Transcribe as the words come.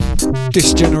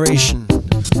This generation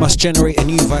must generate a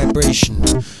new vibration,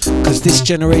 cause this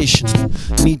generation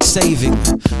needs saving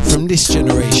from this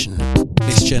generation.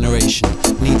 This generation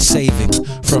needs saving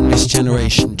from this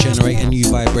generation. Generate a new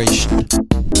vibration.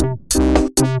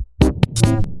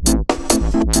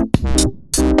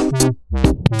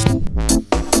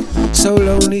 So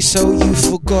lonely, so you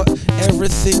forgot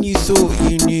everything you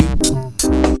thought you knew.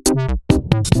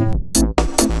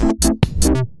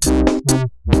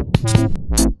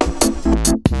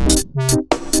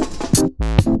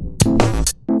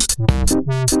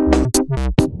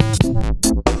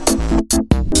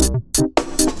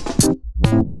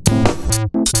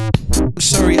 I'm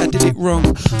sorry I did it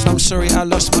wrong. I'm sorry I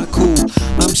lost my cool.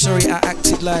 I'm sorry I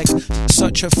acted like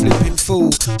such a flipping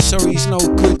fool. Sorry's no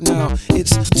good now.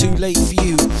 It's too late for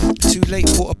you. Too late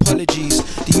for apologies.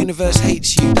 The universe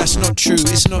hates you. That's not true.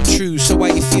 It's not true. So why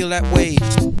you feel that way?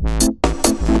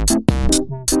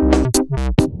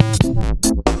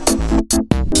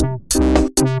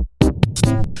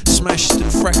 Smashed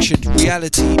and fractured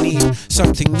reality need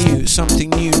something new,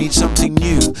 need something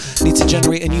new, need to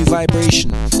generate a new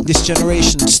vibration. This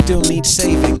generation still needs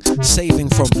saving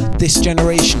from this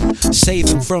generation,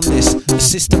 saving from this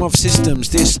system of systems,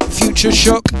 this future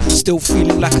shock. Still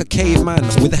feeling like a caveman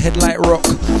with a headlight rock,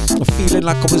 or feeling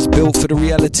like I was built for the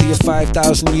reality of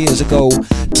 5,000 years ago.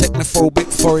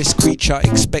 Technophobic forest creature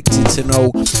expected to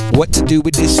know what to do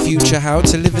with this future, how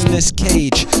to live in this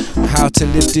cage, how to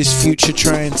live this future,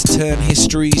 trying to turn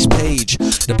history's page,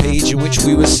 the page in which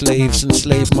we were slaves and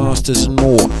slave masters and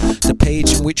more, the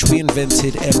page in which we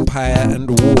invented empire and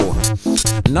war.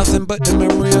 Nothing but the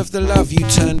memory of the love you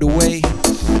turned away,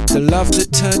 the love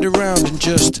that turned around and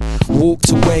just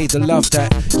walked away, the love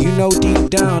that you know deep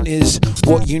down is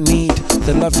what you need,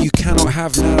 the love you cannot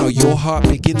have now. Your heart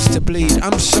begins to bleed.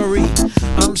 I'm sorry,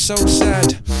 I'm so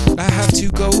sad, I have to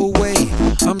go away.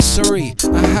 I'm sorry,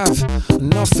 I have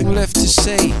nothing left to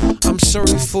say. I'm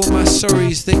sorry for my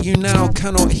sorries that you now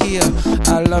cannot hear.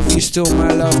 I love you still,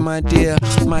 my love, my dear,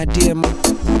 my dear.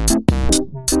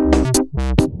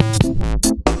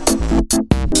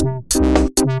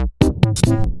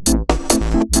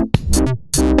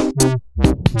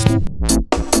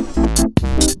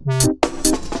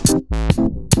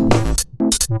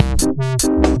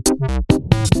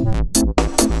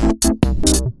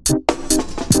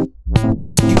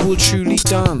 Will truly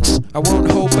dance. I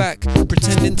won't hold back,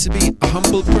 pretending to be a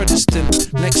humble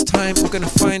Protestant. Next time I'm gonna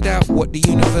find out what the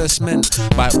universe meant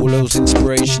by all those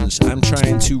inspirations. I'm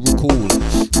trying to recall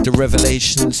the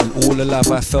revelations and all the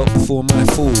love I felt before my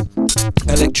fall.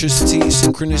 Electricity,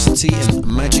 synchronicity and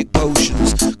magic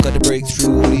potions. Gotta break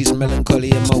through all these melancholy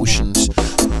emotions.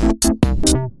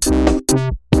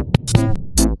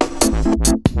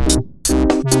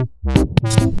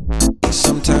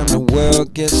 Sometimes the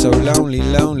world gets so lonely,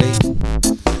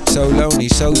 so lonely,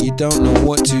 so you don't know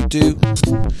what to do.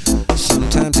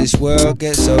 Sometimes this world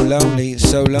gets so lonely,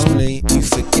 you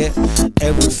forget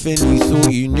everything you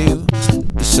thought you knew.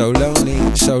 So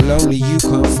lonely, you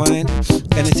can't find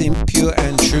anything pure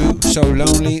and true. So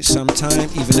lonely,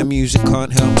 sometimes even the music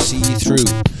can't help see you through.